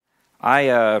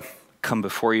I come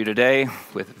before you today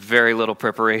with very little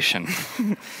preparation.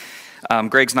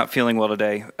 Greg's not feeling well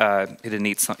today.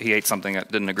 He ate something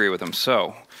that didn't agree with him.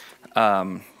 So,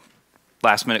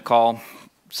 last minute call,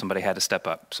 somebody had to step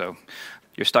up. So,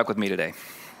 you're stuck with me today.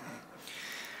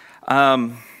 I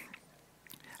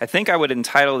think I would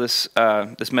entitle this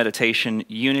meditation,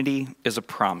 Unity is a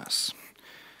Promise.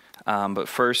 But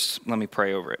first, let me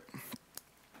pray over it.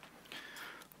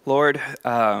 Lord,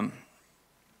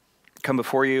 come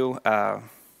before you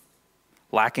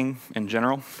lacking in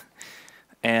general,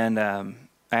 and I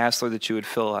ask, Lord, that you would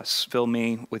fill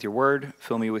me with your word,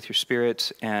 fill me with your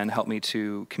spirit, and help me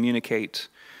to communicate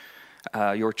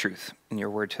your truth and your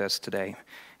word to us today,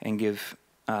 and give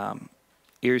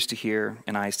ears to hear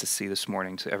and eyes to see this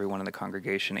morning to everyone in the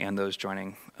congregation and those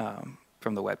joining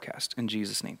from the webcast. In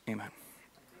Jesus' name, amen.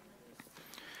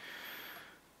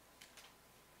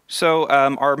 So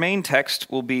our main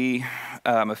text will be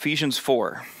Ephesians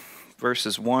 4,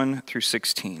 verses 1 through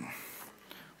 16.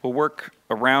 We'll work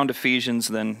around Ephesians,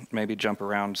 then maybe jump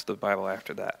around to the Bible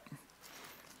after that.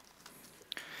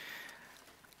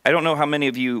 I don't know how many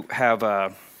of you have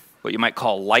what you might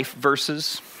call life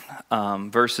verses,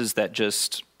 verses that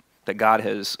God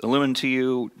has illuminated to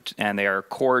you, and they are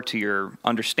core to your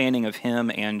understanding of Him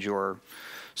and your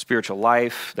spiritual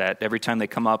life, that every time they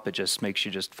come up, it just makes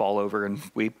you just fall over and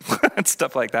weep and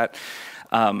stuff like that.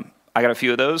 I got a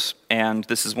few of those, and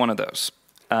this is one of those.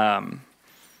 I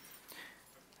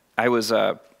was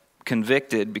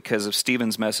convicted because of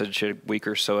Stephen's message a week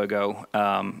or so ago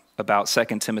about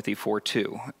 2 Timothy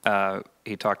 4:2.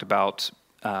 He talked about,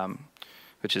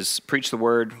 which is preach the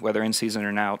word, whether in season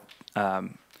or not,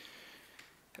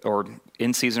 or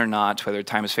in season or not, whether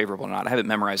time is favorable or not. I have it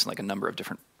memorized in like a number of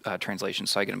different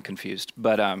translations, so I get them confused.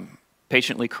 But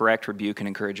patiently correct, rebuke, and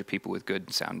encourage your people with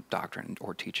good, sound doctrine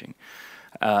or teaching.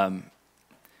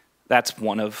 That's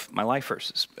one of my life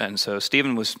verses. And so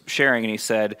Stephen was sharing, and he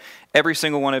said, every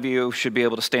single one of you should be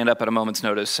able to stand up at a moment's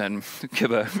notice and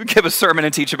give a sermon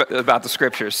and teach about the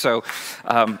scriptures. So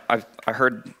I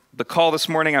heard the call this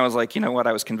morning. I was like, you know what?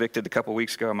 I was convicted a couple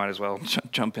weeks ago. I might as well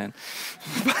jump in.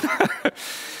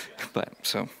 But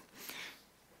so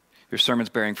your sermon's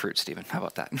bearing fruit, Stephen. How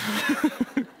about that?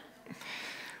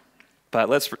 But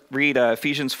let's read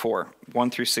Ephesians 4, 1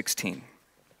 through 16.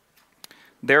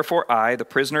 Therefore I, the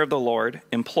prisoner of the Lord,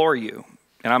 implore you,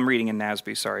 and I'm reading in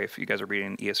NASB, sorry if you guys are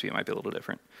reading in ESV, it might be a little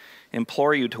different,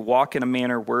 implore you to walk in a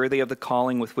manner worthy of the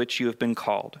calling with which you have been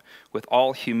called, with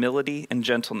all humility and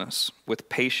gentleness, with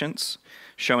patience,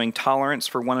 showing tolerance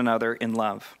for one another in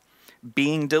love,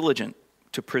 being diligent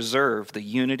to preserve the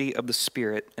unity of the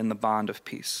Spirit in the bond of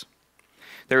peace.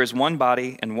 There is one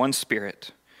body and one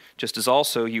Spirit, just as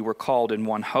also you were called in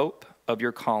one hope of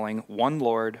your calling, one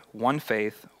Lord, one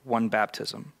faith, one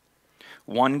baptism,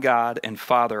 one God and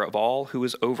Father of all, who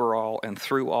is over all and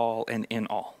through all and in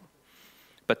all.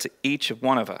 But to each of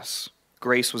one of us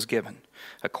grace was given,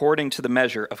 according to the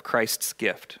measure of Christ's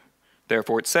gift.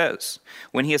 Therefore it says,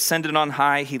 when he ascended on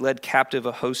high, he led captive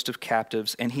a host of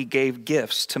captives, and he gave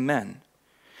gifts to men.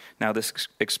 Now this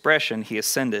expression, he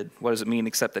ascended, what does it mean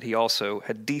except that he also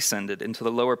had descended into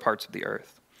the lower parts of the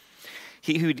earth?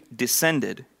 He who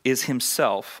descended is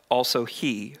himself also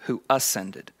he who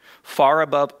ascended far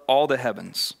above all the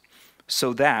heavens,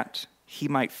 so that he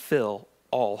might fill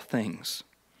all things.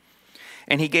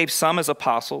 And he gave some as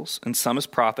apostles, and some as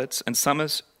prophets, and some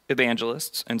as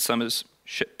evangelists, and some as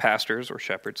pastors or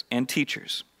shepherds, and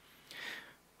teachers,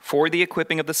 for the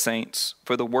equipping of the saints,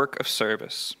 for the work of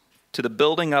service, to the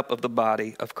building up of the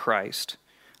body of Christ,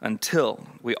 until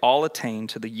we all attain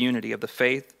to the unity of the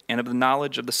faith and of the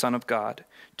knowledge of the Son of God,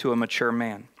 to a mature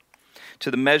man,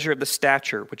 to the measure of the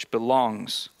stature which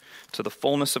belongs to the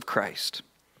fullness of Christ.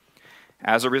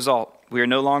 As a result, we are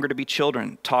no longer to be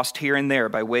children, tossed here and there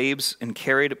by waves and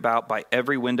carried about by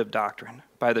every wind of doctrine,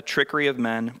 by the trickery of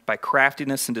men, by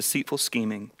craftiness and deceitful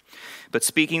scheming. But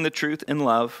speaking the truth in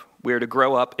love, we are to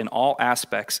grow up in all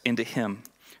aspects into Him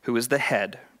who is the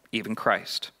head, even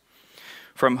Christ,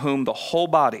 from whom the whole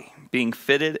body, being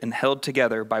fitted and held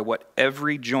together by what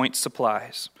every joint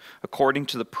supplies, according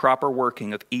to the proper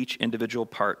working of each individual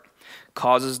part,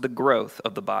 causes the growth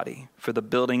of the body for the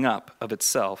building up of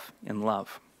itself in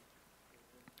love.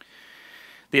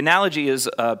 The analogy is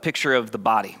a picture of the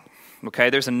body. Okay,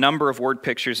 there's a number of word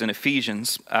pictures in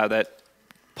Ephesians that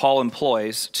Paul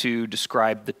employs to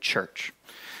describe the church.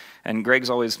 And Greg's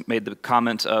always made the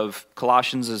comment of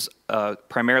Colossians is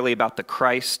primarily about the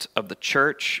Christ of the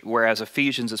church, whereas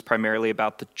Ephesians is primarily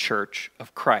about the church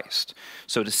of Christ.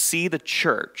 So to see the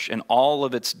church in all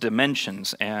of its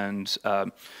dimensions and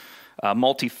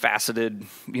multifaceted,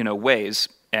 ways,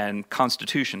 and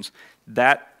constitutions.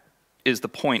 That is the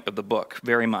point of the book,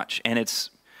 very much. And it's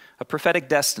a prophetic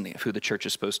destiny of who the church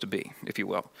is supposed to be, if you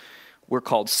will. We're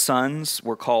called sons,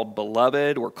 we're called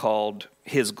beloved, we're called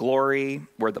his glory,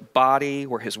 we're the body,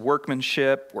 we're his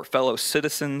workmanship, we're fellow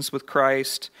citizens with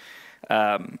Christ,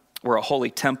 we're a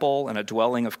holy temple and a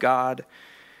dwelling of God,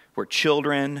 we're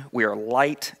children, we are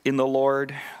light in the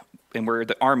Lord, and we're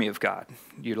the army of God,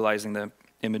 utilizing the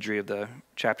imagery of the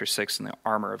chapter 6 and the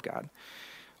armor of God.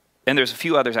 And there's a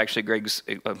few others, actually, Greg's,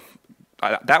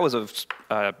 that was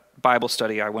a Bible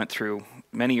study I went through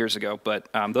many years ago, but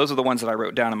those are the ones that I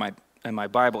wrote down in my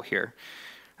Bible here.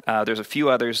 There's a few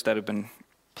others that have been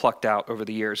plucked out over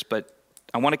the years, but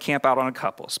I want to camp out on a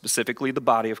couple, specifically the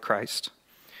body of Christ,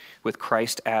 with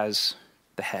Christ as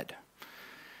the head.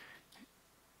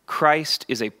 Christ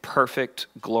is a perfect,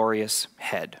 glorious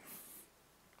head.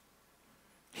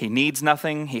 He needs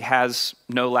nothing. He has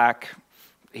no lack.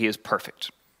 He is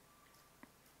perfect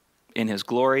in his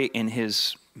glory, in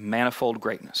his manifold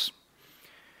greatness.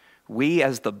 We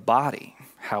as the body,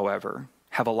 however,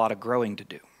 have a lot of growing to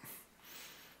do.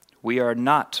 We are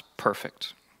not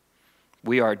perfect.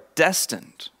 We are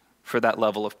destined for that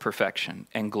level of perfection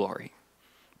and glory,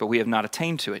 but we have not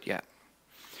attained to it yet.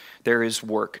 There is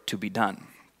work to be done.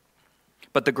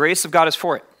 But the grace of God is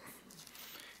for it.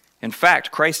 In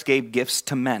fact, Christ gave gifts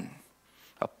to men: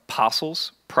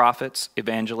 apostles, prophets,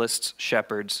 evangelists,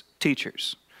 shepherds,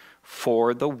 teachers,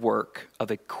 for the work of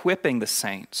equipping the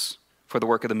saints for the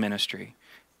work of the ministry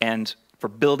and for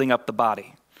building up the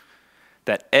body,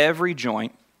 that every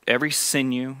joint, every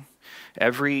sinew,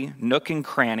 every nook and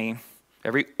cranny,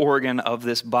 every organ of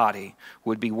this body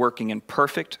would be working in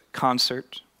perfect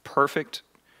concert, perfect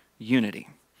unity.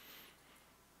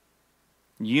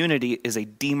 Unity is a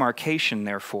demarcation,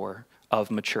 therefore, of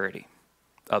maturity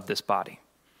of this body.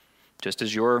 Just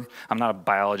as I'm not a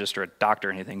biologist or a doctor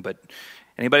or anything, but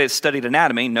anybody that's studied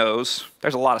anatomy knows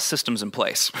there's a lot of systems in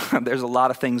place. There's a lot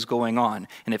of things going on.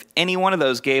 And if any one of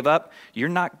those gave up, you're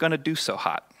not going to do so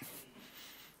hot.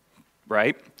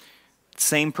 Right?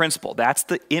 Same principle. That's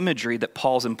the imagery that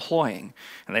Paul's employing.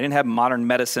 And they didn't have modern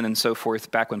medicine and so forth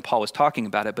back when Paul was talking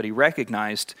about it, but he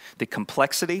recognized the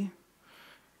complexity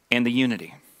and the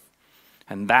unity.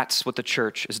 And that's what the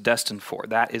church is destined for.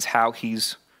 That is how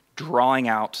he's drawing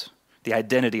out the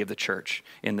identity of the church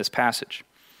in this passage.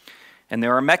 And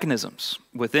there are mechanisms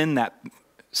within that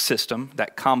system,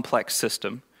 that complex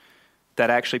system, that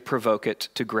actually provoke it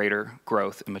to greater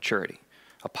growth and maturity.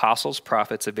 Apostles,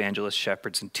 prophets, evangelists,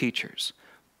 shepherds, and teachers,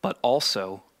 but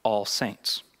also all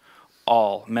saints,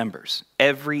 all members,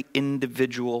 every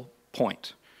individual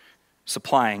point,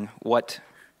 supplying what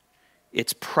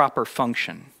its proper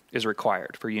function is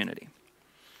required for unity.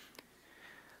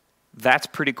 That's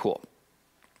pretty cool.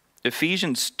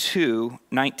 Ephesians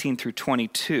 2:19 through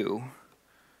 22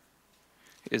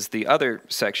 is the other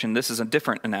section. This is a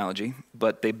different analogy,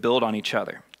 but they build on each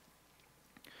other.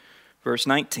 Verse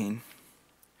 19,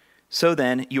 "So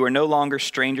then, you are no longer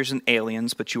strangers and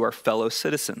aliens, but you are fellow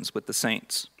citizens with the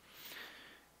saints,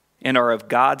 and are of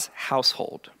God's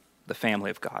household," the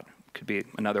family of God. Could be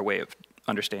another way of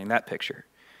understanding that picture.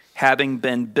 "Having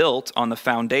been built on the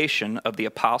foundation of the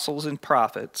apostles and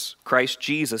prophets, Christ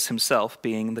Jesus himself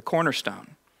being the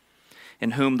cornerstone,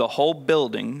 in whom the whole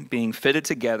building, being fitted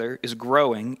together, is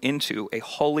growing into a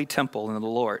holy temple in the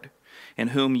Lord, in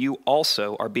whom you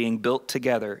also are being built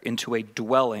together into a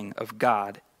dwelling of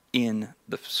God in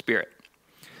the Spirit."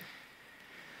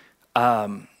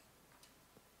 The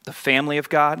family of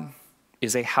God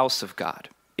is a house of God.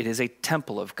 It is a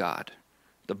temple of God.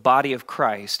 The body of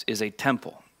Christ is a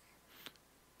temple,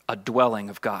 a dwelling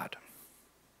of God.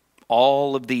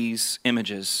 All of these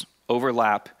images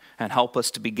overlap and help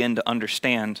us to begin to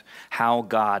understand how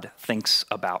God thinks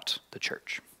about the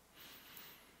church.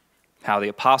 How the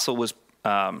apostle was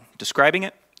describing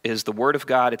it is the word of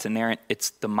God. It's inerrant. It's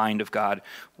the mind of God.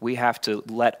 We have to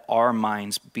let our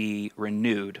minds be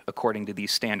renewed according to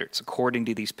these standards, according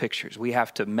to these pictures. We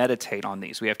have to meditate on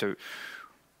these. We have to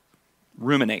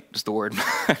ruminate is the word.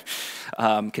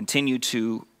 Continue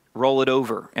to roll it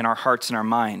over in our hearts and our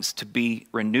minds, to be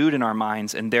renewed in our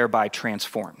minds and thereby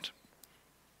transformed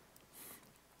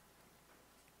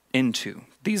into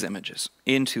these images,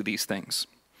 into these things.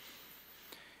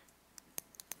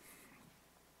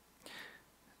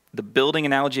 The building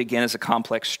analogy, again, is a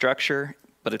complex structure,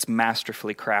 but it's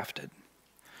masterfully crafted.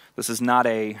 This is not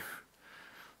a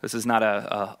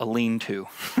lean-to.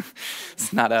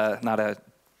 It's not a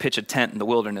pitch a tent in the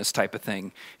wilderness type of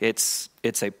thing. It's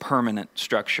a permanent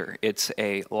structure. It's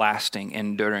a lasting,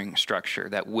 enduring structure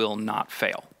that will not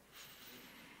fail.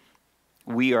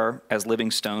 We are, as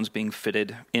living stones, being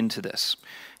fitted into this.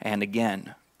 And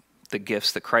again, the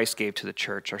gifts that Christ gave to the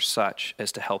church are such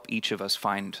as to help each of us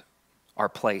find our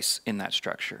place in that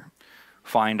structure,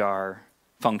 find our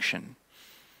function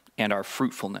and our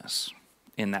fruitfulness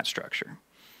in that structure.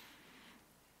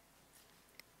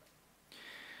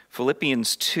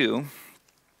 Philippians 2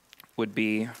 would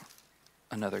be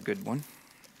another good one.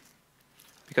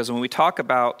 Because when we talk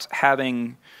about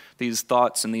having these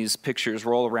thoughts and these pictures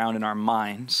roll around in our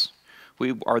minds,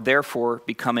 we are therefore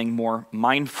becoming more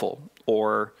mindful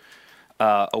or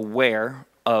aware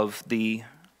of the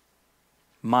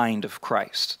mind of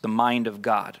Christ, the mind of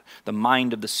God, the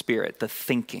mind of the Spirit, the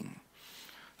thinking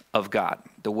of God,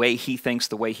 the way he thinks,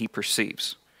 the way he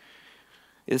perceives.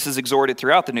 This is exhorted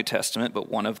throughout the New Testament, but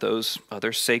one of those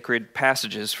other sacred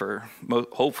passages for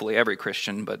hopefully every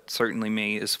Christian, but certainly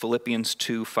me, is Philippians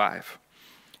 2:5.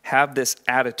 Have this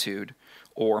attitude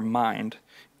or mind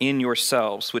in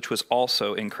yourselves, which was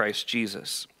also in Christ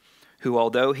Jesus, who,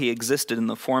 although he existed in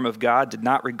the form of God, did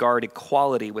not regard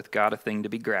equality with God a thing to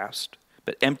be grasped,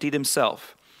 but emptied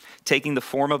himself, taking the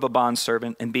form of a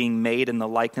bondservant and being made in the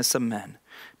likeness of men.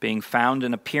 Being found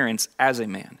in appearance as a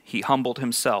man, he humbled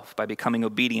himself by becoming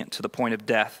obedient to the point of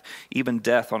death, even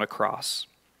death on a cross.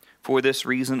 For this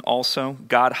reason also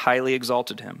God highly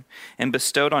exalted him and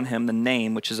bestowed on him the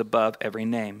name which is above every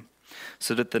name,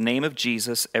 so that the name of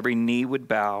Jesus every knee would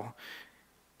bow,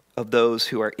 of those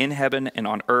who are in heaven and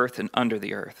on earth and under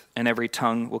the earth, and every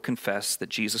tongue will confess that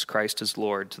Jesus Christ is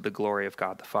Lord, to the glory of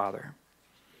God the Father.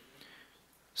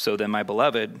 So then, my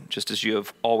beloved, just as you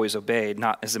have always obeyed,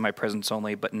 not as in my presence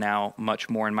only, but now much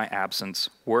more in my absence,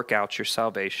 work out your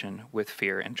salvation with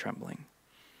fear and trembling.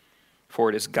 For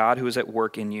it is God who is at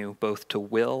work in you, both to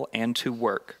will and to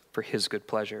work for his good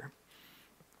pleasure.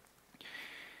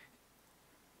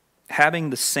 Having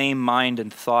the same mind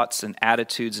and thoughts and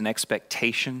attitudes and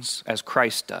expectations as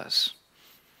Christ does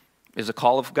is a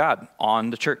call of God on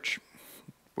the church.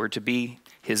 We're to be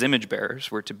his image bearers,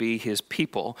 we're to be his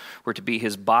people, we're to be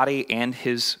his body and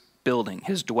his building,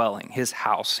 his dwelling, his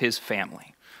house, his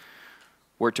family.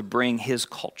 We're to bring his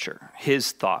culture,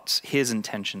 his thoughts, his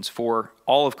intentions for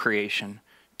all of creation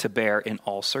to bear in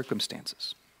all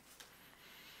circumstances.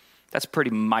 That's a pretty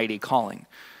mighty calling.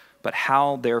 But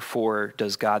how, therefore,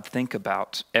 does God think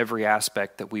about every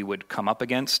aspect that we would come up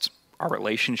against? Our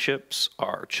relationships,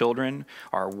 our children,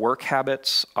 our work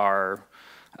habits, our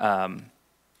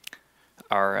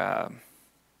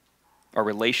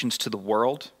relations to the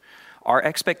world, our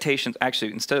expectations,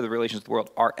 actually, instead of the relations to the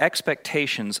world, our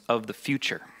expectations of the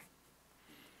future.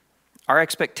 Our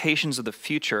expectations of the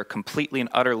future are completely and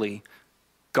utterly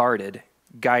guarded,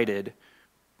 guided,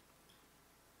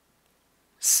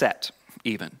 set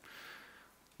even.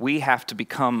 We have to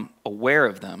become aware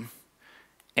of them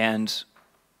and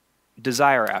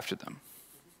desire after them.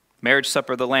 Marriage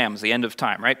supper of the Lamb is the end of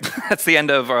time, right? That's the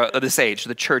end of this age,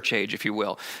 the church age, if you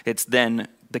will. It's then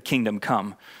the kingdom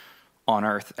come on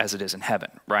earth as it is in heaven,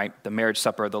 right? The marriage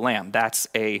supper of the Lamb. That's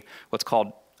what's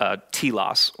called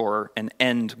telos, or an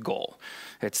end goal.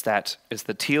 It's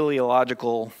the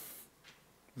teleological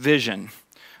vision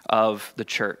of the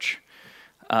church.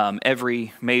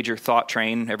 Every major thought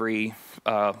train, every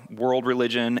world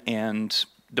religion and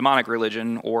demonic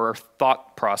religion or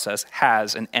thought process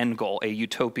has an end goal, a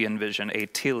utopian vision, a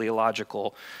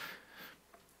teleological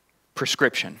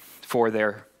prescription for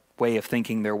their way of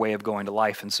thinking, their way of going to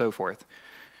life, and so forth.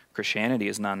 Christianity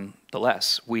is none the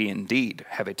less. We indeed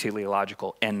have a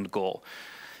teleological end goal.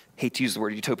 Hate to use the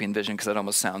word utopian vision because that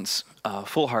almost sounds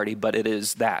foolhardy, but it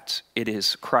is that. It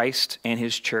is Christ and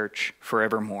his church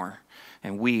forevermore,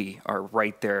 and we are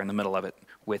right there in the middle of it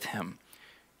with him.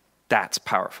 That's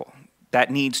powerful. That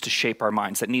needs to shape our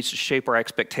minds. That needs to shape our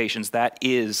expectations. That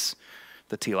is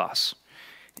the telos.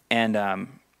 And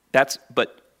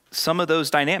but some of those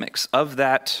dynamics of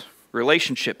that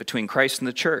relationship between Christ and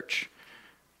the church,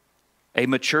 a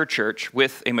mature church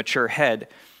with a mature head,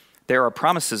 there are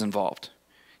promises involved.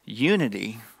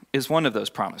 Unity is one of those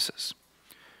promises.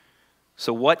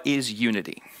 So what is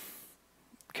unity?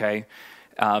 Okay,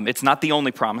 it's not the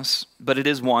only promise, but it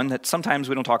is one that sometimes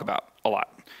we don't talk about a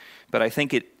lot. But I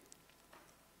think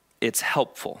it's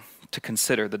helpful to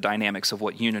consider the dynamics of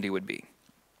what unity would be.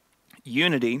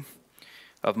 Unity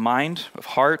of mind, of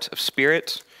heart, of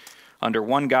spirit, under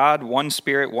one God, one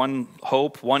Spirit, one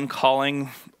hope, one calling,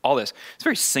 all this. It's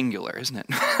very singular, isn't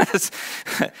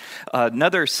it?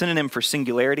 Another synonym for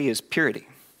singularity is purity.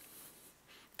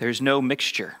 There's no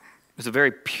mixture. It's a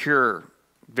very pure,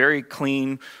 very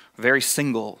clean, very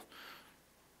single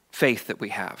faith that we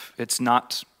have. It's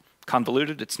not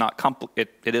convoluted. It's not it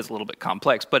is a little bit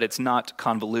complex, but it's not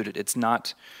convoluted. It's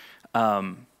not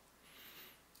It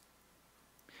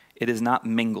is not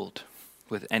mingled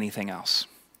with anything else.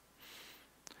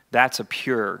 That's a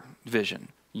pure vision.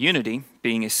 Unity,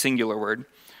 being a singular word,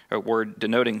 a word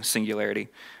denoting singularity,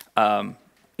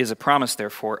 is a promise,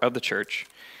 therefore, of the church.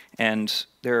 And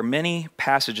there are many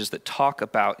passages that talk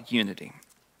about unity.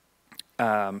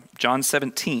 John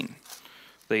 17,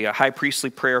 the high priestly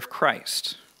prayer of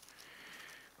Christ.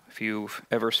 If you've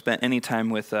ever spent any time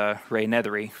with Ray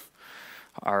Nethery,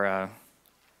 our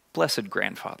blessed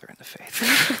grandfather in the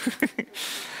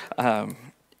faith,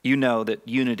 you know that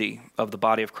unity of the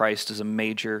body of Christ is a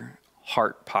major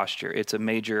heart posture. It's a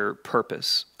major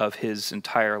purpose of his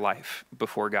entire life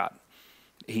before God.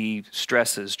 He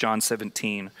stresses John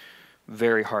 17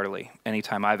 very heartily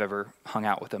anytime I've ever hung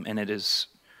out with him, and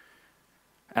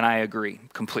I agree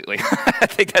completely. I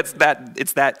think it's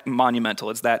that monumental,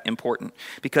 it's that important,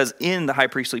 because in the high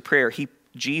priestly prayer,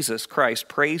 Jesus Christ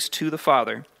prays to the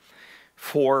Father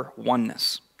for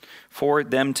oneness, for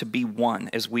them to be one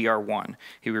as we are one.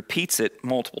 He repeats it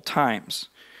multiple times.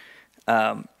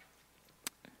 I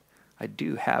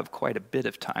do have quite a bit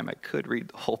of time. I could read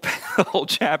the whole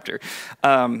chapter.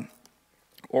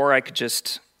 Or I could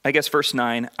just, I guess verse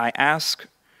 9, I ask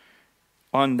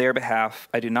on their behalf.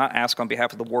 I do not ask on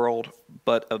behalf of the world,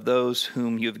 but of those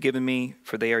whom you have given me,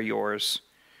 for they are yours.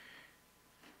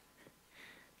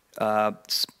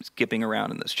 Skipping around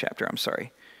in this chapter, I'm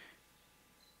sorry.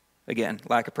 Again,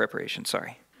 lack of preparation,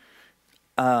 sorry.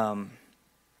 Let's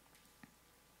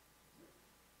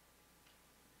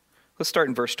start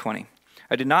in verse 20.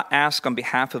 I do not ask on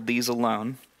behalf of these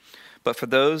alone, but for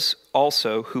those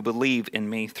also who believe in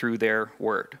me through their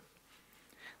word,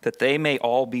 that they may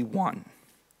all be one,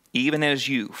 even as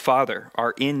you, Father,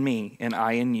 are in me and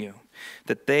I in you,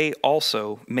 that they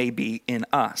also may be in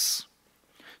us,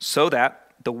 so that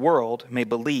the world may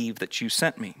believe that you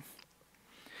sent me.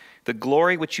 The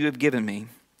glory which you have given me,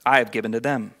 I have given to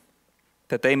them,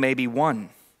 that they may be one,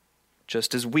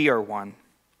 just as we are one.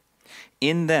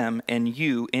 In them and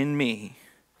you in me,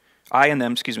 I in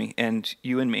them, and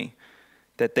you in me,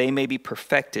 that they may be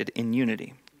perfected in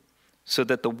unity, so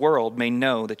that the world may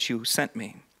know that you sent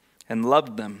me and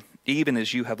loved them, even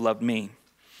as you have loved me.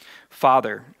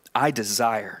 Father, I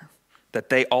desire that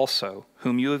they also,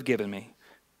 whom you have given me,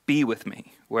 be with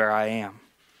me where I am,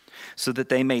 so that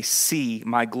they may see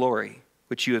my glory,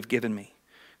 which you have given me,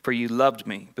 for you loved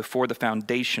me before the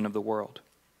foundation of the world.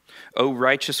 O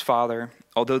righteous Father,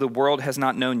 although the world has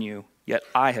not known you, yet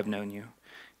I have known you,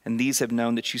 and these have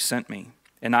known that you sent me,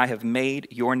 and I have made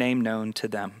your name known to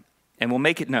them, and will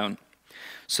make it known,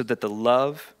 so that the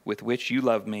love with which you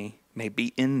love me may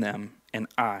be in them, and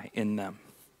I in them.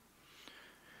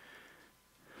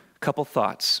 Couple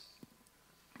thoughts.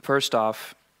 First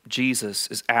off, Jesus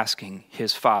is asking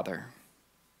his Father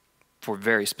for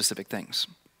very specific things.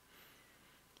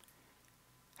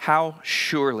 How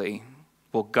surely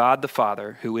will God the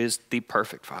Father, who is the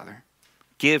perfect Father,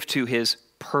 give to his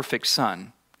perfect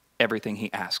Son everything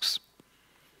he asks?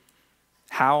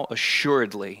 How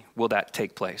assuredly will that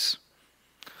take place?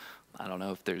 I don't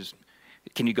know if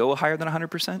can you go higher than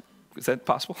 100%? Is that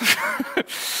possible?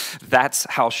 That's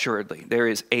how assuredly. There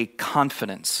is a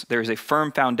confidence, there is a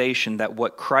firm foundation that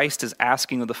what Christ is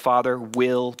asking of the Father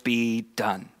will be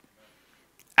done.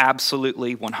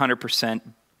 Absolutely, 100%,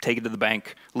 take it to the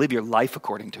bank, live your life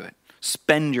according to it.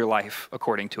 Spend your life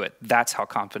according to it. That's how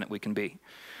confident we can be.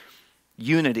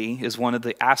 Unity is one of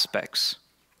the aspects,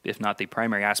 if not the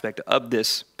primary aspect, of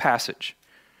this passage.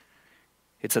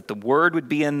 It's that the Word would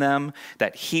be in them,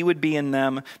 that He would be in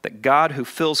them, that God who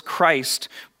fills Christ,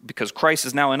 because Christ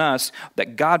is now in us,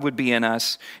 that God would be in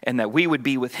us, and that we would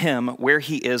be with Him where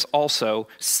He is also,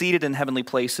 seated in heavenly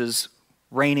places,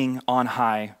 reigning on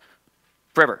high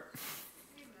forever.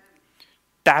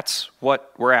 That's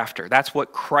what we're after. That's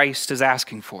what Christ is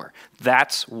asking for.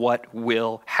 That's what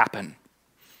will happen.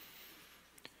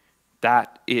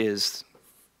 That is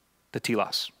the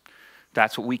telos.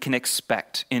 That's what we can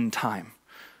expect in time.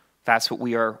 That's what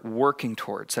we are working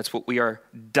towards. That's what we are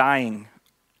dying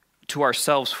to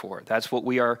ourselves for. That's what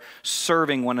we are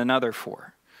serving one another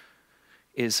for,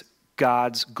 is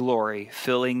God's glory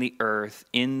filling the earth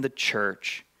in the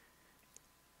church,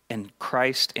 and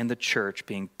Christ and the church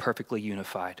being perfectly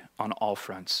unified on all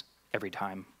fronts, every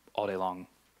time, all day long,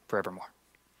 forevermore.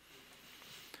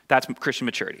 That's Christian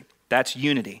maturity. That's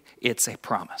unity. It's a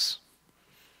promise.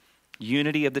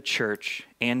 Unity of the church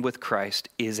and with Christ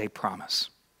is a promise.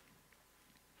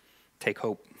 Take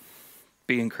hope.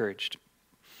 Be encouraged.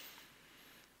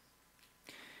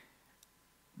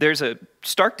 There's a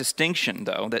stark distinction,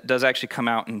 though, that does actually come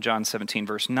out in John 17,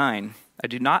 verse 9. I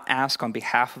do not ask on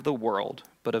behalf of the world,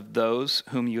 but of those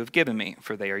whom you have given me,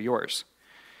 for they are yours.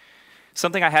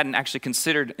 Something I hadn't actually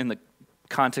considered in the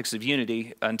context of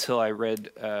unity until I read,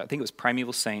 I think it was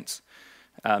Primeval Saints.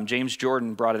 James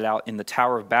Jordan brought it out in the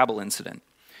Tower of Babel incident.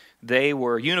 They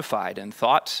were unified in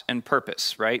thought and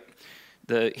purpose, right?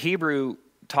 The Hebrew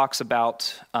talks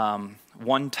about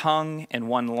one tongue and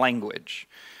one language.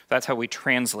 That's how we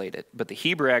translate it. But the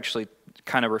Hebrew actually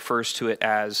kind of refers to it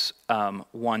as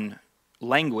one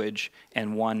language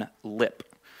and one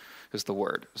lip is the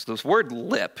word. So this word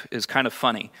lip is kind of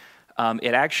funny.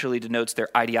 It actually denotes their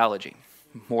ideology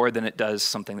more than it does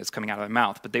something that's coming out of their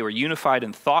mouth. But they were unified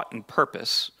in thought and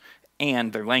purpose,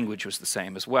 and their language was the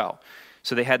same as well.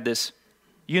 So they had this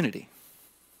unity.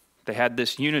 They had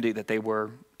this unity that they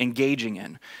were engaging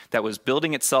in that was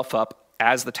building itself up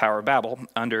as the Tower of Babel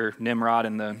under Nimrod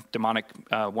and the demonic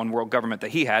one world government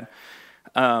that he had,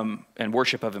 and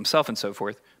worship of himself and so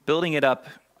forth, building it up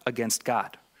against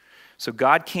God. So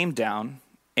God came down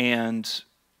and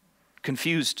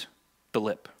confused the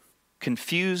lip,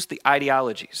 confused the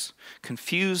ideologies,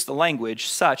 confused the language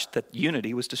such that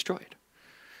unity was destroyed.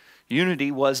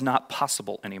 Unity was not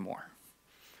possible anymore.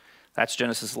 That's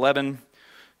Genesis 11.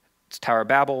 It's Tower of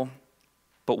Babel.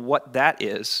 But what that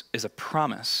is a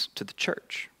promise to the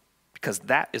church, because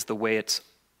that is the way it's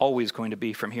always going to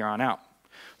be from here on out.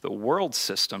 The world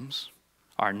systems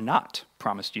are not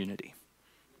promised unity.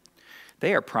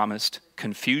 They are promised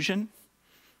confusion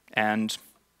and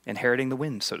inheriting the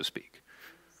wind, so to speak.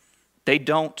 They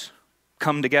don't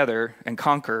come together and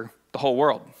conquer the whole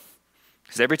world,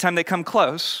 because every time they come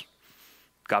close,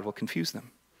 God will confuse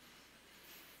them.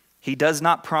 He does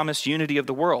not promise unity of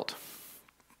the world.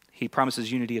 He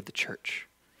promises unity of the church.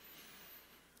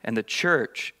 And the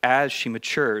church, as she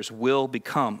matures, will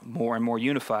become more and more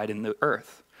unified in the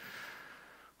earth.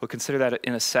 We'll consider that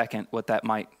in a second, what that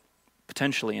might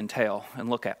potentially entail and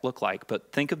look like.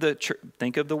 But think of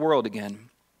the world again.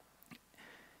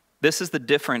 This is the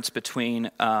difference between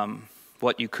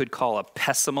what you could call a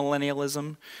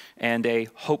pessimillennialism and a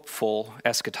hopeful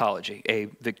eschatology, a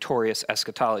victorious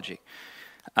eschatology.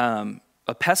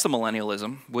 A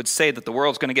pessimillennialism would say that the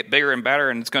world's going to get bigger and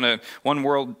better, and it's going to one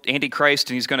world antichrist,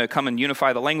 and he's going to come and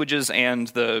unify the languages and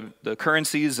the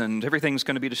currencies, and everything's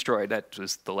going to be destroyed. That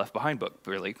was the Left Behind book,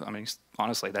 really. I mean,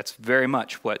 honestly, that's very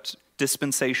much what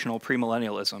dispensational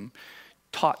premillennialism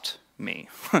taught me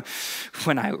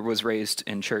when I was raised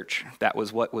in church. That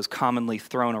was what was commonly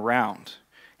thrown around,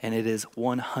 and it is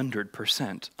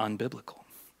 100% unbiblical.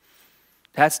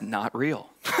 That's not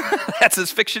real. That's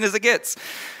as fiction as it gets.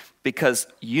 Because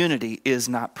unity is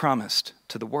not promised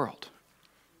to the world.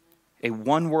 A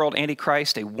one-world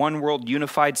antichrist, a one-world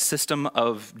unified system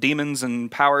of demons and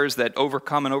powers that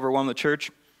overcome and overwhelm the church,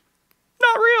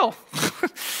 not real.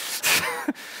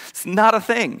 It's not a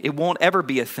thing. It won't ever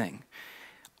be a thing.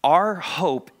 Our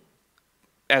hope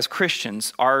as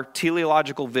Christians, our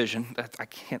teleological vision, I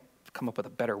can't come up with a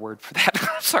better word for that.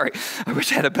 Sorry, I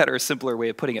wish I had a better, simpler way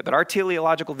of putting it. But our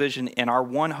teleological vision and our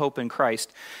one hope in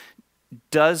Christ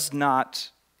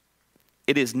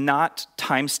it is not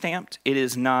time-stamped, it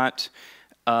is not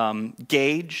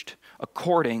gauged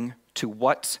according to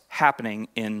what's happening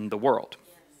in the world.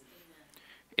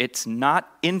 It's not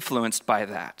influenced by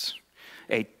that.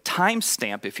 A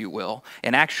timestamp, if you will,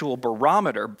 an actual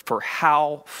barometer for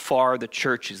how far the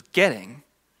church is getting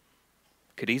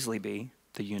could easily be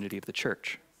the unity of the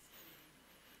church.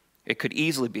 It could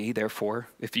easily be, therefore,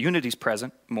 if unity is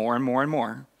present more and more and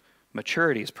more,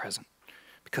 maturity is present.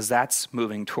 Because that's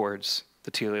moving towards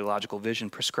the teleological vision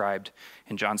prescribed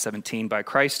in John 17 by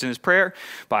Christ in his prayer,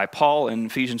 by Paul in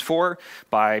Ephesians 4,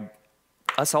 by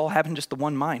us all having just the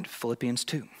one mind, Philippians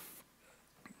 2.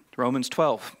 Romans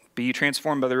 12, be ye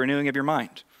transformed by the renewing of your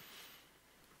mind.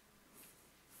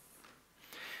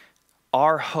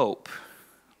 Our hope,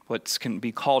 what can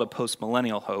be called a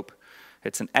post-millennial hope,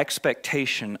 it's an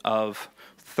expectation of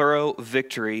thorough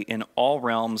victory in all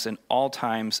realms and all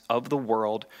times of the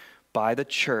world by the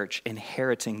church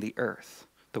inheriting the earth.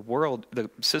 The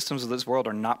systems of this world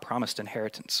are not promised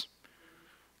inheritance.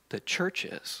 The church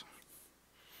is.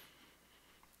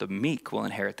 The meek will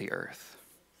inherit the earth.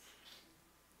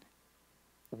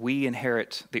 We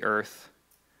inherit the earth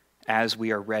as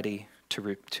we are ready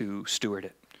to steward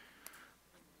it.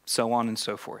 So on and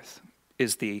so forth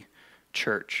is the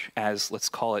church, as let's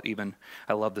call it even,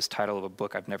 I love this title of a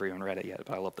book, I've never even read it yet,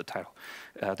 but I love the title.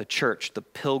 The church, the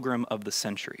pilgrim of the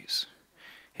centuries.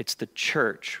 It's the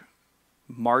church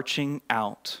marching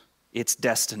out its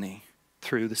destiny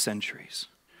through the centuries.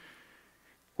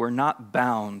 We're not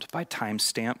bound by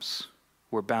timestamps,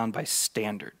 we're bound by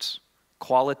standards.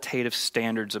 qualitative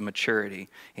standards of maturity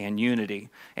and unity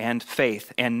and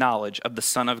faith and knowledge of the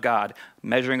Son of God,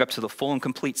 measuring up to the full and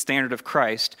complete standard of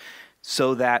Christ,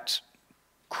 so that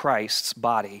Christ's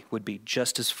body would be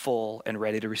just as full and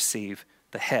ready to receive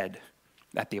the head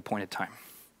at the appointed time.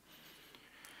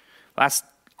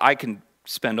 I can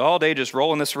spend all day just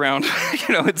rolling this around,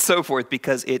 and so forth,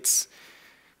 because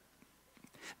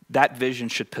that vision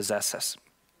should possess us.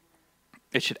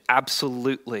 It should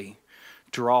absolutely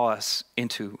draw us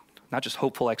into not just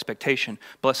hopeful expectation,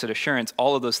 blessed assurance,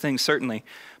 all of those things certainly,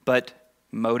 but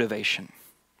motivation.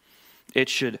 It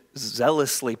should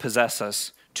zealously possess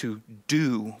us to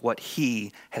do what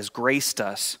he has graced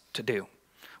us to do.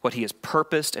 What he has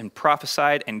purposed and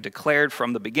prophesied and declared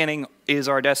from the beginning is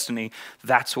our destiny.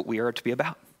 That's what we are to be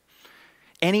about.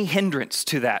 Any hindrance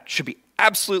to that should be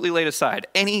absolutely laid aside.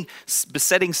 Any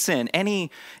besetting sin,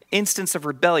 any instance of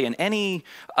rebellion, any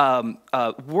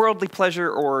worldly pleasure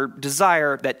or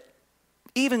desire that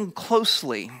even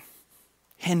closely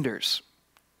hinders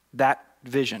that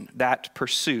vision, that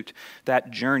pursuit, that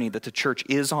journey that the church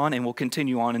is on and will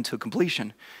continue on into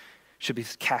completion should be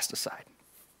cast aside.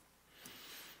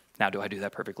 Now, do I do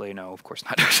that perfectly? No, of course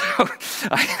not.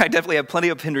 I definitely have plenty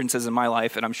of hindrances in my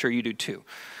life, and I'm sure you do too.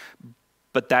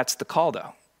 But that's the call,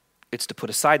 though. It's to put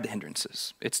aside the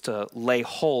hindrances. It's to lay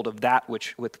hold of that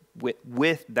which with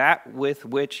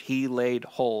which he laid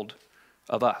hold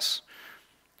of us.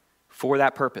 For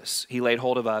that purpose, he laid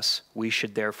hold of us. We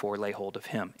should therefore lay hold of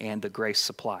him, and the grace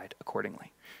supplied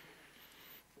accordingly.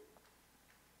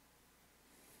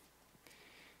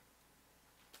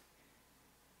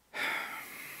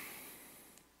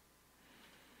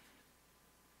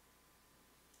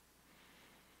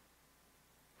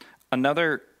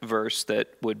 Another verse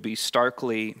that would be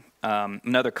starkly,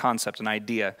 another concept, an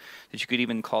idea that you could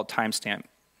even call timestamp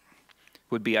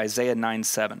would be Isaiah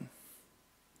 9:7.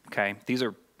 Okay,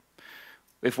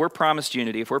 if we're promised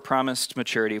unity, if we're promised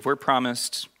maturity, if we're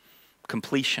promised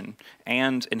completion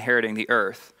and inheriting the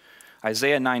earth,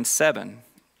 Isaiah 9:7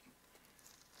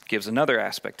 gives another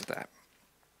aspect of that.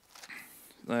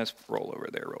 Let's roll over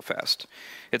there real fast.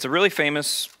 It's a really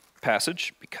famous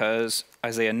passage because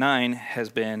Isaiah 9 has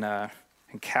been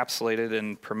encapsulated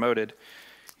and promoted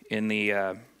in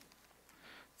the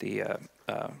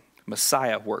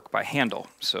Messiah work by Handel.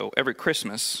 So every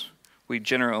Christmas, we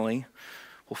generally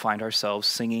will find ourselves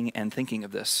singing and thinking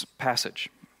of this passage.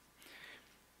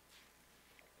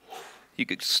 You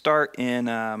could start in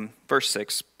verse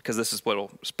 6, because this is what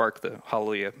will spark the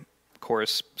Hallelujah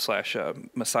chorus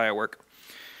 / Messiah work.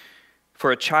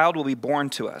 For a child will be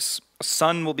born to us, a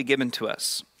son will be given to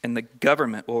us, and the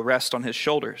government will rest on his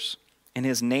shoulders. And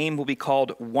his name will be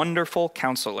called Wonderful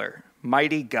Counselor,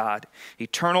 Mighty God,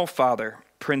 Eternal Father,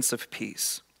 Prince of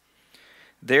Peace.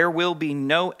 There will be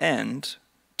no end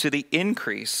to the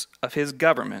increase of his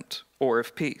government or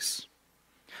of peace.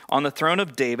 On the throne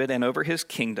of David and over his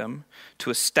kingdom, to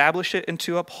establish it and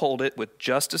to uphold it with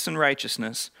justice and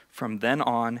righteousness from then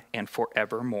on and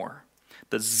forevermore.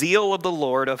 The zeal of the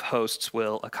Lord of hosts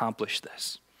will accomplish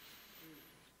this.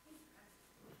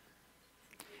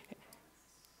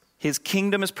 His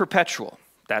kingdom is perpetual.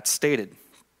 That's stated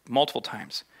multiple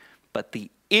times. But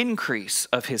the increase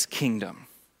of his kingdom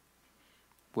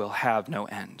will have no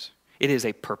end. It is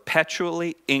a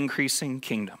perpetually increasing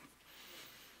kingdom.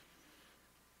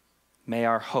 May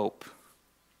our hope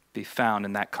be found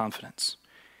in that confidence.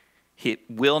 It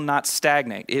will not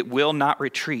stagnate. It will not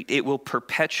retreat. It will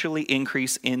perpetually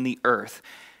increase in the earth.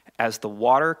 As the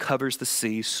water covers the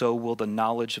sea, so will the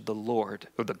knowledge of the Lord,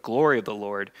 or the glory of the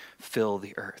Lord, fill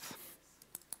the earth.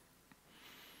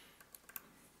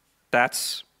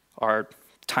 That's our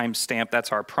timestamp.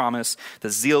 That's our promise. The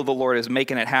zeal of the Lord is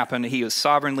making it happen. He is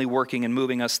sovereignly working and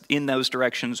moving us in those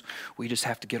directions. We just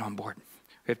have to get on board.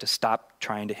 We have to stop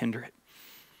trying to hinder it.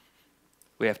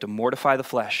 We have to mortify the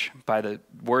flesh by the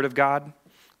word of God,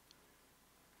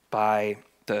 by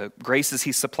the graces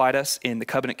he supplied us in the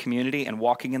covenant community and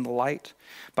walking in the light,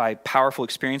 by powerful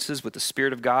experiences with the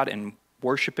Spirit of God and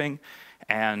worshiping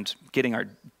and getting our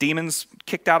demons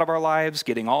kicked out of our lives,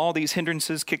 getting all these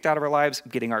hindrances kicked out of our lives,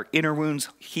 getting our inner wounds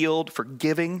healed,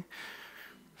 forgiving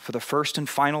for the first and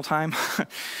final time,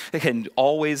 and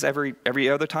always every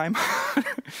other time,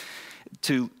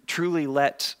 to truly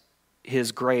let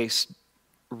his grace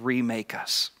remake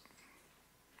us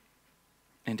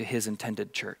into his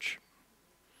intended church.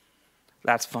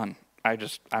 That's fun. I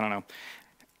don't know.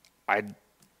 I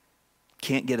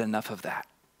can't get enough of that.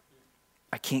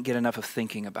 I can't get enough of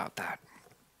thinking about that.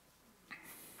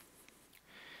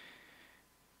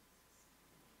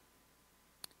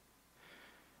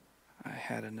 I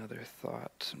had another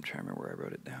thought. I'm trying to remember where I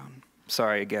wrote it down.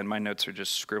 Sorry, again, my notes are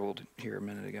just scribbled here a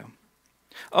minute ago.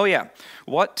 Oh yeah,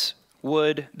 what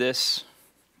would this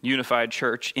unified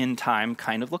church in time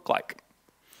kind of look like?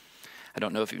 I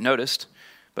don't know if you've noticed,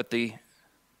 but the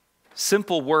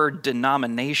simple word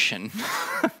denomination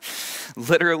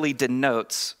literally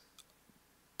denotes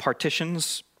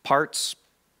partitions, parts,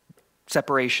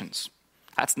 separations.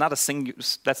 That's not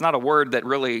a word that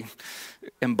really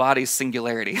embodies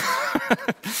singularity.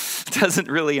 It doesn't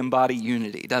really embody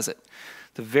unity, does it?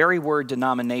 The very word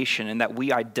denomination, and that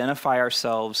we identify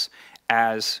ourselves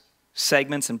as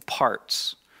segments and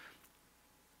parts,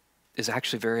 is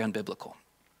actually very unbiblical.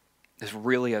 It's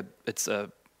really it's a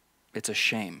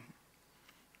shame.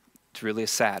 It's really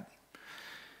sad.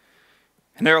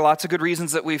 And there are lots of good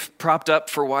reasons that we've propped up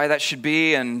for why that should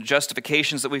be, and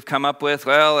justifications that we've come up with.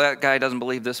 Well, that guy doesn't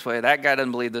believe this way, that guy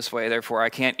doesn't believe this way, therefore I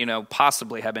can't,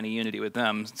 possibly have any unity with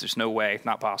them. There's no way,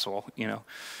 not possible,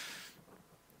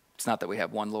 It's not that we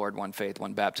have one Lord, one faith,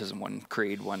 one baptism, one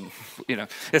creed, one,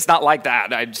 It's not like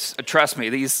that. Trust me,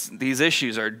 these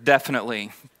issues are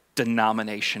definitely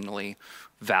denominationally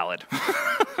valid.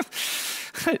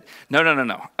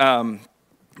 No.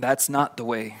 That's not the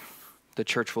way the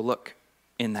church will look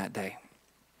in that day.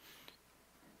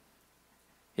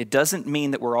 It doesn't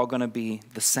mean that we're all going to be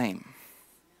the same.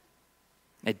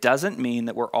 It doesn't mean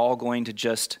that we're all going to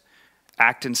just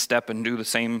act in step and do the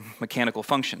same mechanical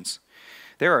functions.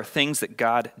 There are things that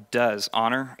God does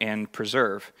honor and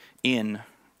preserve in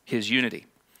his unity.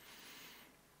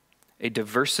 A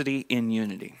diversity in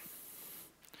unity.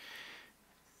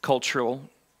 Cultural,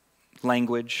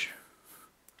 language,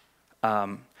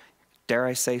 dare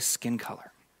I say skin color.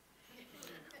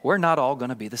 We're not all going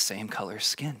to be the same color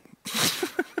skin.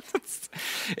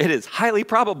 It is highly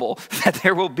probable that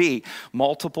there will be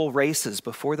multiple races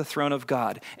before the throne of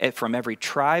God from every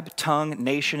tribe, tongue,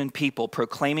 nation, and people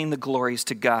proclaiming the glories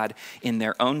to God in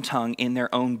their own tongue, in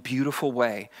their own beautiful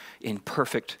way, in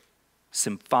perfect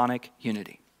symphonic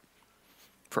unity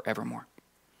forevermore.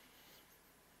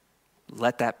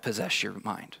 Let that possess your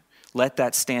mind. Let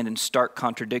that stand in stark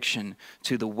contradiction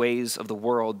to the ways of the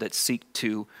world that seek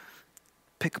to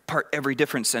pick apart every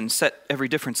difference and set every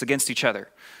difference against each other.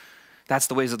 That's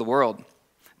the ways of the world.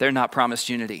 They're not promised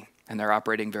unity, and they're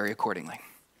operating very accordingly.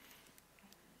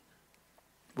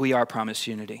 We are promised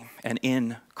unity, and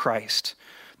in Christ,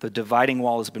 the dividing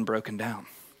wall has been broken down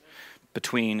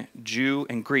between Jew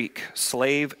and Greek,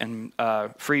 slave and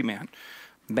free man,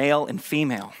 male and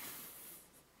female,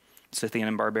 Scythian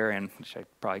and barbarian, which I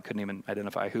probably couldn't even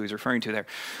identify who he's referring to there.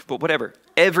 But whatever,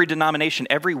 every denomination,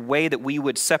 every way that we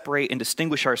would separate and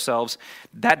distinguish ourselves,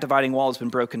 that dividing wall has been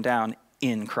broken down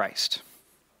in Christ.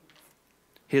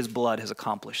 His blood has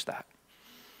accomplished that.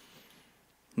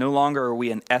 No longer are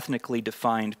we an ethnically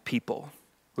defined people.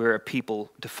 We're a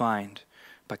people defined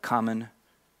by common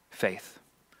faith,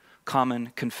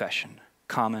 common confession,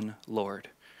 common Lord.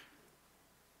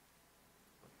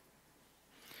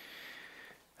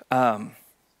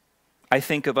 I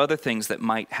think of other things that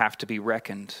might have to be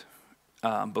reckoned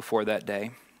before that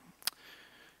day.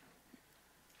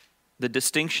 The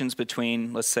distinctions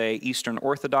between, let's say, Eastern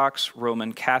Orthodox,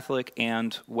 Roman Catholic,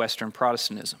 and Western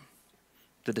Protestantism.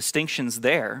 The distinctions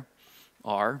there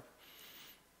are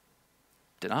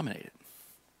denominated.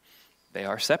 They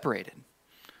are separated.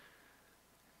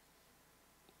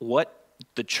 What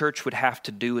the church would have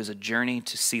to do is a journey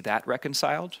to see that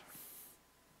reconciled.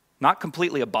 Not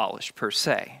completely abolished per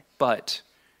se, but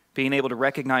being able to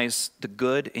recognize the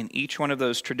good in each one of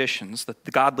those traditions, the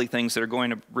godly things that are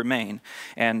going to remain,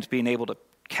 and being able to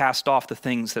cast off the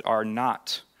things that are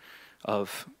not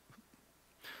of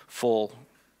full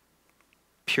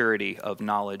purity of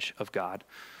knowledge of God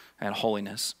and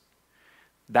holiness.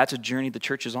 That's a journey the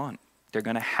church is on. They're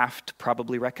going to have to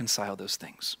probably reconcile those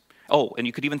things. Oh, and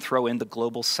you could even throw in the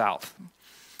global south,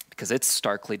 because it's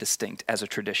starkly distinct as a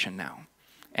tradition now.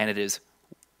 And it is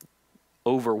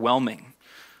overwhelming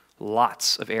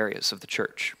lots of areas of the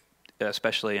church,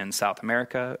 especially in South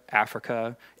America,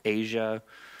 Africa, Asia.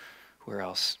 Where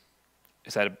else?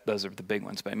 Those are the big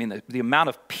ones. But I mean, the amount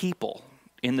of people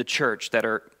in the church that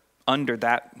are under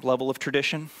that level of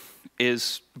tradition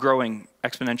is growing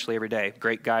exponentially every day.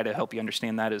 Great guy to help you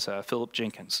understand that is Philip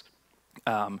Jenkins.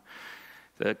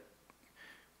 The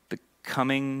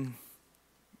coming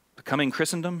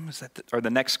Christendom, is that or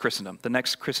the next Christendom? The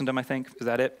next Christendom, I think, is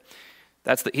that it?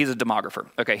 He's a demographer.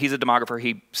 Okay, he's a demographer.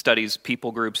 He studies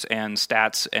people groups and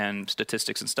stats and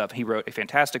statistics and stuff. He wrote a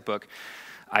fantastic book.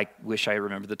 I wish I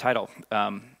remembered the title.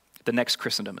 The Next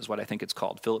Christendom is what I think it's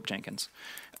called, Philip Jenkins.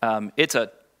 It's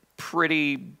a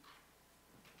pretty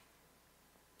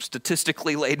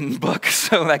statistically laden book,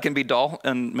 so that can be dull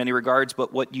in many regards,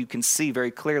 but what you can see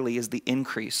very clearly is the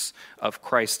increase of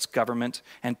Christ's government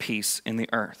and peace in the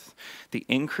earth. The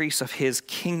increase of his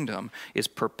kingdom is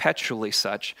perpetually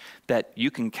such that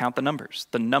you can count the numbers.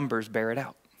 The numbers bear it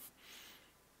out.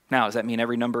 Now, does that mean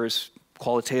every number is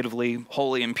qualitatively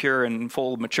holy and pure and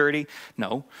full of maturity?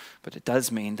 No, but it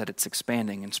does mean that it's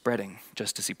expanding and spreading,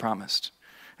 just as he promised.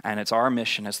 And it's our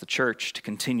mission as the church to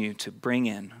continue to bring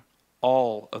in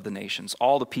all of the nations,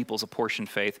 all the people's apportioned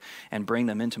faith, and bring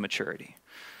them into maturity.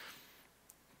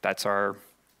 That's our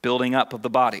building up of the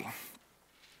body.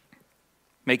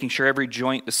 Making sure every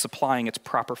joint is supplying its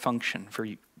proper function for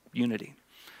unity.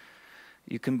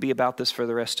 You can be about this for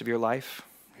the rest of your life.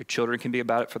 Your children can be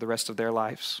about it for the rest of their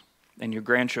lives. And your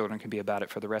grandchildren can be about it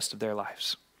for the rest of their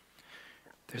lives.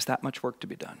 There's that much work to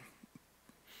be done.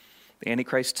 The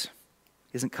Antichrist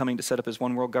isn't coming to set up his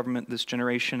one world government this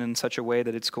generation in such a way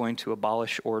that it's going to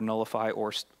abolish or nullify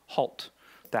or halt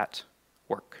that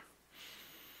work.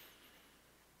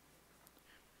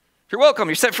 You're welcome.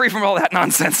 You're set free from all that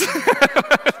nonsense.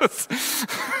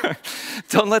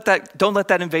 Don't let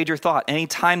that invade your thought. Any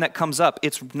time that comes up,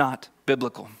 it's not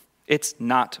biblical. It's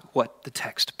not what the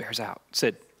text bears out.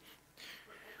 Sid.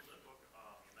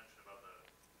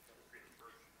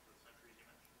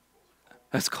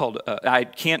 That's called, I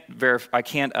can't vouch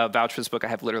for this book. I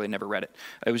have literally never read it.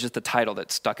 It was just the title that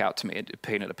stuck out to me. It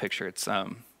painted a picture. It's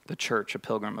The Church, a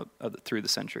Pilgrim Through the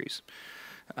Centuries.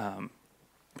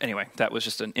 Anyway, that was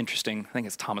just an interesting, I think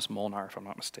it's Thomas Molnar, if I'm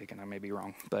not mistaken. I may be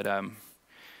wrong. But I've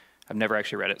never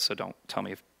actually read it, so don't tell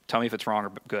me if it's wrong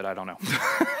or good. I don't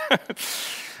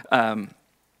know.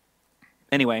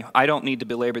 Anyway, I don't need to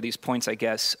belabor these points, I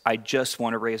guess. I just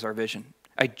want to raise our vision.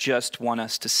 I just want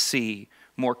us to see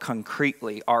more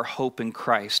concretely our hope in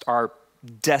Christ, our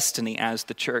destiny as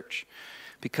the church.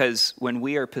 Because when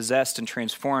we are possessed and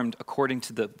transformed according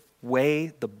to the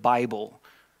way the Bible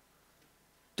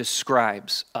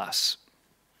describes us,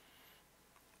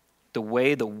 the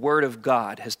way the Word of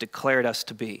God has declared us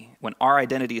to be, when our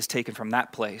identity is taken from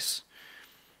that place,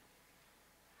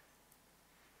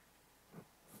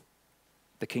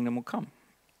 the kingdom will come.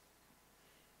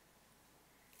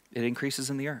 It increases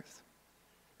in the earth.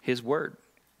 His Word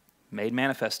made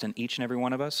manifest in each and every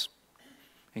one of us,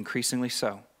 increasingly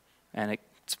so. And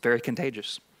it's very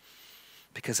contagious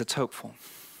because it's hopeful.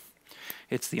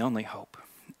 It's the only hope.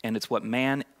 And it's what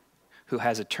man who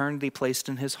has eternity placed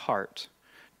in his heart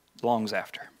longs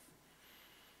after.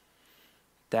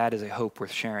 That is a hope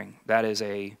worth sharing. That is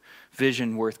a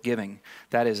vision worth giving.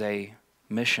 That is a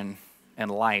mission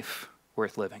and life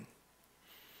worth living.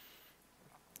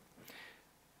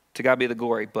 To God be the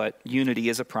glory, but unity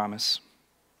is a promise.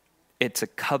 It's a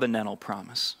covenantal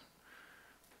promise.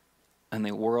 And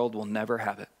the world will never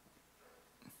have it.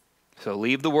 So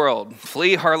leave the world,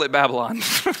 flee harlot Babylon.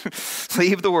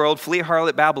 Leave the world, flee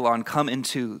harlot Babylon, come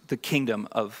into the kingdom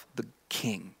of the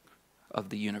King of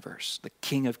the universe, the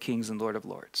King of kings and Lord of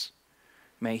lords.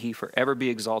 May he forever be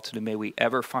exalted, and may we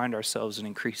ever find ourselves in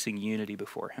increasing unity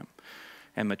before him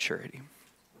and maturity.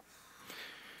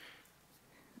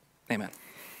 Amen.